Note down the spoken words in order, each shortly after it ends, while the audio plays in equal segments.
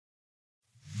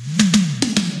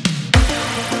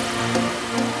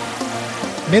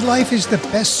Midlife is the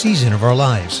best season of our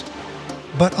lives,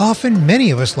 but often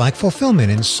many of us lack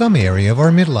fulfillment in some area of our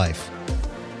midlife.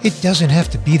 It doesn't have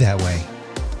to be that way.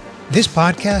 This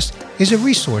podcast is a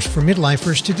resource for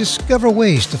midlifers to discover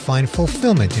ways to find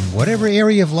fulfillment in whatever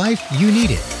area of life you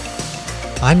need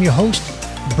it. I'm your host,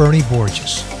 Bernie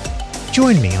Borges.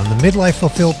 Join me on the Midlife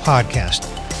Fulfilled podcast,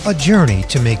 a journey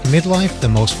to make midlife the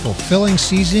most fulfilling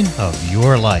season of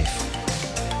your life.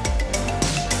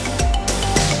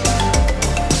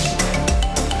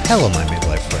 Hello, my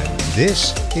midlife friend.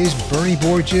 This is Bernie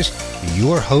Borges,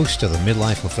 your host of the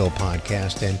Midlife Fulfilled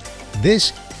podcast, and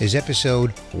this is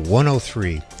episode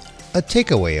 103, a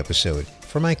takeaway episode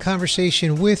from my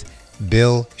conversation with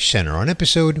Bill Shenner on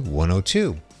episode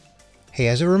 102. Hey,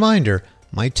 as a reminder,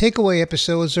 my takeaway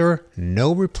episodes are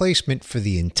no replacement for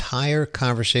the entire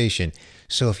conversation,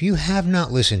 so if you have not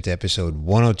listened to episode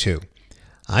 102,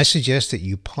 I suggest that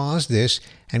you pause this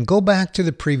and go back to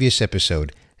the previous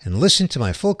episode and listen to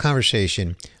my full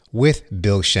conversation with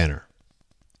Bill Shenner.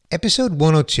 Episode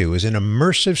 102 is an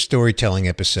immersive storytelling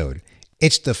episode.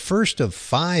 It's the first of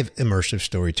 5 immersive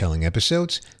storytelling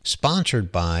episodes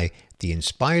sponsored by the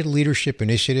Inspired Leadership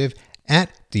Initiative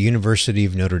at the University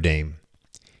of Notre Dame.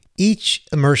 Each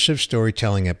immersive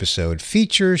storytelling episode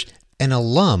features an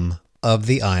alum of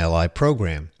the ILI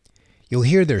program. You'll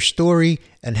hear their story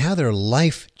and how their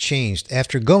life changed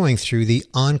after going through the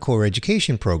Encore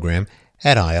Education program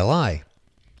at ILI.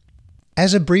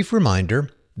 As a brief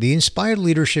reminder, the Inspired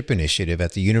Leadership Initiative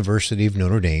at the University of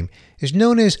Notre Dame is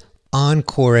known as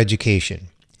Encore Education.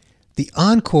 The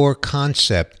Encore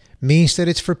concept means that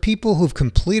it's for people who've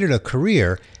completed a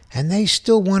career and they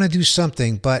still want to do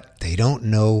something, but they don't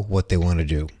know what they want to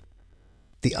do.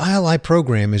 The ILI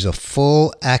program is a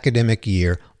full academic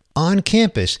year on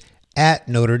campus at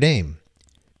Notre Dame.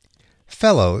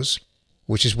 Fellows,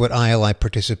 which is what ILI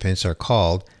participants are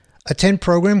called, attend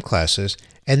program classes,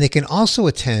 and they can also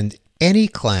attend any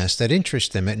class that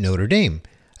interests them at Notre Dame,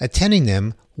 attending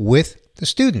them with the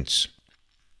students.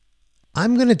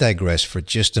 I'm going to digress for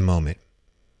just a moment.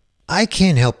 I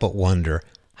can't help but wonder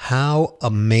how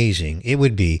amazing it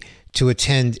would be to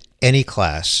attend any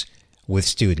class with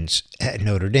students at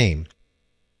Notre Dame.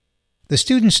 The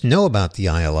students know about the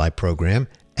ILI program,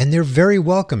 and they're very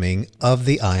welcoming of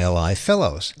the ILI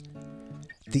fellows.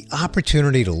 The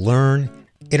opportunity to learn,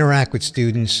 interact with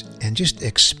students, and just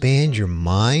expand your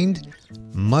mind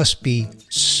must be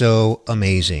so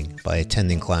amazing by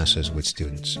attending classes with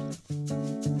students.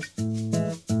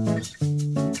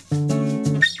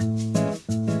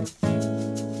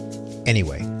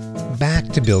 Anyway, back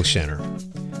to Bill Shenner.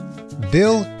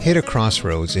 Bill hit a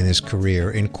crossroads in his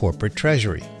career in corporate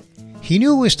treasury. He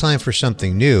knew it was time for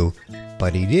something new,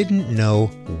 but he didn't know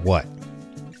what.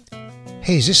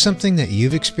 Hey, is this something that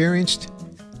you've experienced?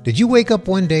 Did you wake up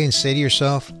one day and say to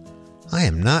yourself, I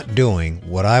am not doing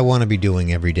what I want to be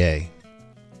doing every day?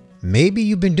 Maybe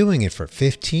you've been doing it for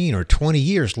 15 or 20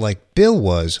 years like Bill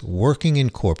was working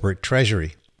in corporate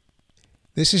treasury.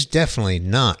 This is definitely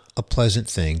not a pleasant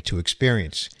thing to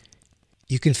experience.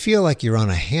 You can feel like you're on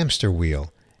a hamster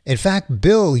wheel. In fact,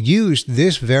 Bill used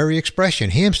this very expression,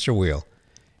 hamster wheel.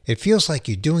 It feels like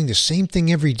you're doing the same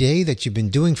thing every day that you've been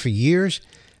doing for years,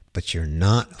 but you're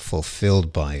not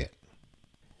fulfilled by it.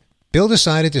 Bill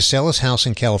decided to sell his house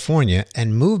in California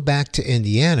and move back to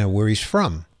Indiana, where he's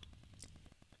from.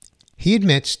 He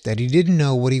admits that he didn't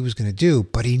know what he was going to do,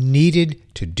 but he needed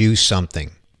to do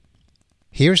something.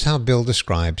 Here's how Bill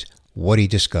describes what he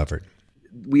discovered.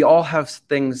 We all have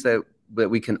things that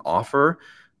we can offer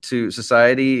to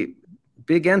society,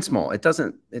 big and small. It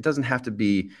doesn't have to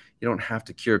be, you don't have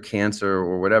to cure cancer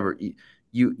or whatever.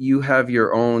 You have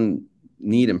your own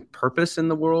need and purpose in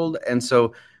the world. And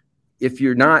so if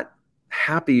you're not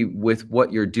happy with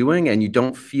what you're doing and you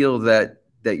don't feel that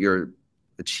you're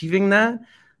achieving that,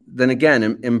 then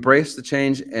again, embrace the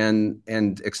change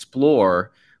and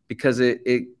explore, because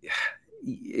it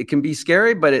can be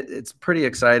scary, but it's pretty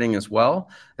exciting as well,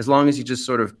 as long as you just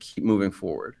sort of keep moving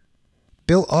forward.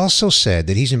 Bill also said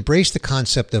that he's embraced the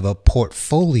concept of a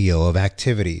portfolio of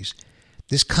activities.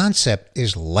 This concept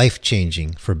is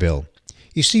life-changing for Bill.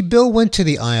 You see, Bill went to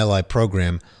the ILI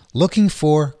program looking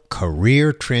for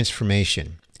career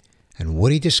transformation. And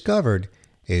what he discovered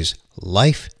is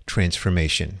life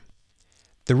transformation.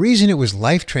 The reason it was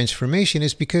life transformation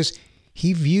is because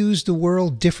he views the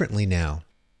world differently now.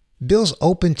 Bill's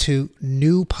open to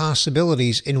new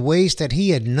possibilities in ways that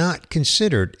he had not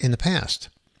considered in the past.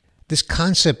 This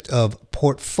concept of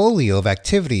portfolio of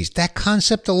activities, that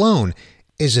concept alone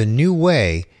is a new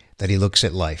way that he looks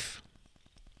at life.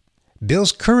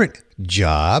 Bill's current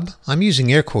job, I'm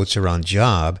using air quotes around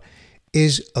job,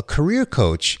 is a career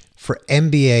coach for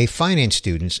MBA finance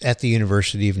students at the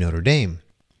University of Notre Dame.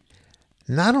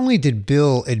 Not only did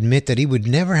Bill admit that he would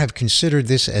never have considered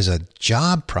this as a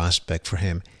job prospect for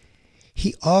him,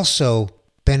 he also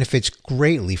benefits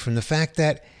greatly from the fact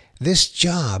that this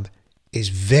job is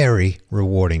very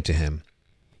rewarding to him.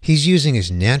 He's using his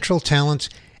natural talents,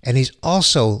 and he's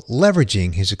also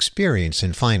leveraging his experience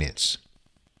in finance.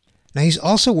 Now, he's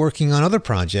also working on other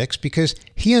projects because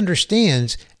he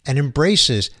understands and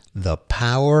embraces the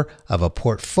power of a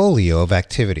portfolio of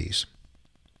activities.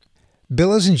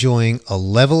 Bill is enjoying a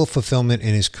level of fulfillment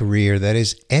in his career that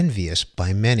is envious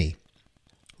by many.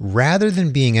 Rather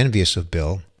than being envious of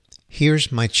Bill,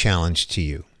 here's my challenge to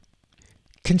you.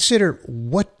 Consider,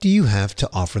 what do you have to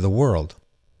offer the world?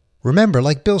 Remember,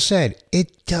 like Bill said,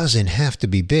 it doesn't have to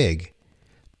be big.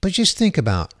 But just think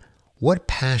about, what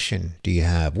passion do you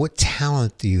have? What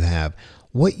talent do you have?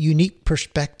 What unique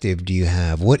perspective do you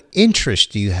have? What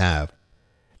interest do you have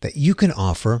that you can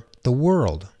offer the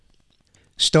world?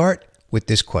 Start with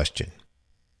this question.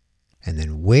 And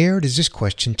then where does this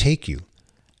question take you?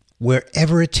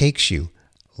 Wherever it takes you,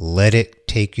 let it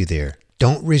take you there.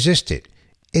 Don't resist it.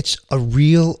 It's a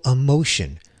real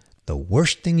emotion. The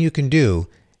worst thing you can do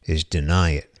is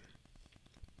deny it.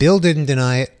 Bill didn't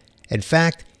deny it. In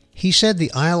fact, he said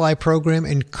the ILI program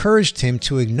encouraged him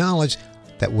to acknowledge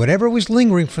that whatever was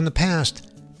lingering from the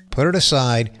past, put it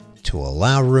aside to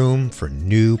allow room for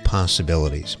new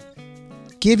possibilities.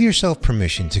 Give yourself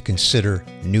permission to consider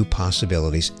new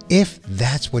possibilities if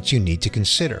that's what you need to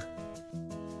consider.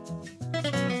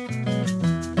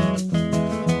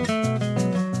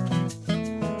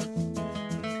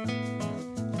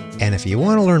 And if you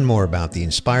want to learn more about the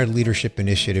Inspired Leadership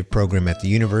Initiative program at the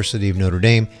University of Notre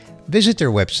Dame, visit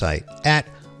their website at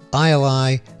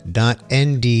ili.nd.edu.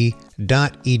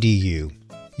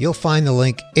 You'll find the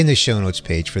link in the show notes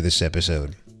page for this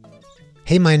episode.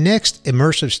 Hey, my next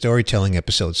immersive storytelling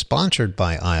episode sponsored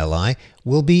by ILI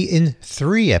will be in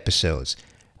 3 episodes.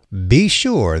 Be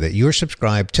sure that you're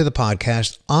subscribed to the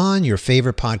podcast on your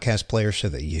favorite podcast player so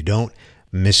that you don't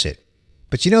miss it.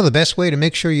 But you know the best way to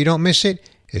make sure you don't miss it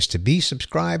is to be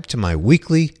subscribed to my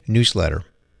weekly newsletter.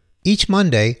 Each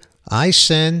Monday, I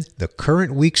send the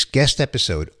current week's guest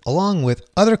episode along with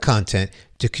other content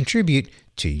to contribute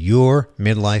to your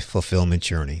midlife fulfillment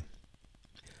journey.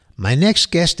 My next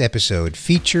guest episode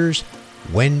features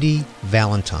Wendy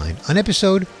Valentine on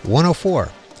episode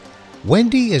 104.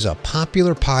 Wendy is a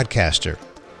popular podcaster.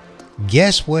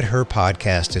 Guess what her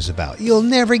podcast is about? You'll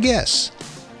never guess.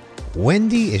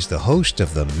 Wendy is the host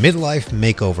of the Midlife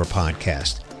Makeover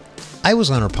podcast. I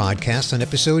was on her podcast on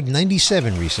episode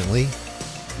 97 recently.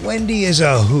 Wendy is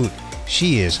a hoot.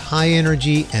 She is high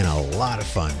energy and a lot of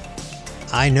fun.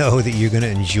 I know that you're going to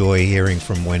enjoy hearing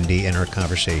from Wendy and her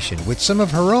conversation with some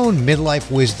of her own midlife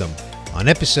wisdom on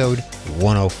episode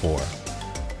 104.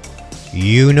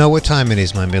 You know what time it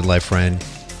is, my midlife friend.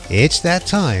 It's that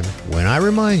time when I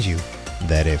remind you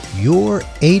that if you're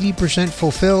 80%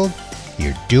 fulfilled,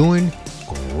 you're doing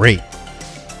great.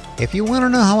 If you want to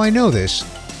know how I know this,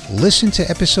 listen to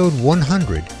episode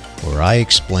 100 where I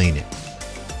explain it.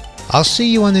 I'll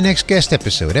see you on the next guest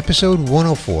episode, episode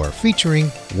 104, featuring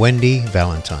Wendy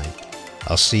Valentine.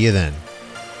 I'll see you then.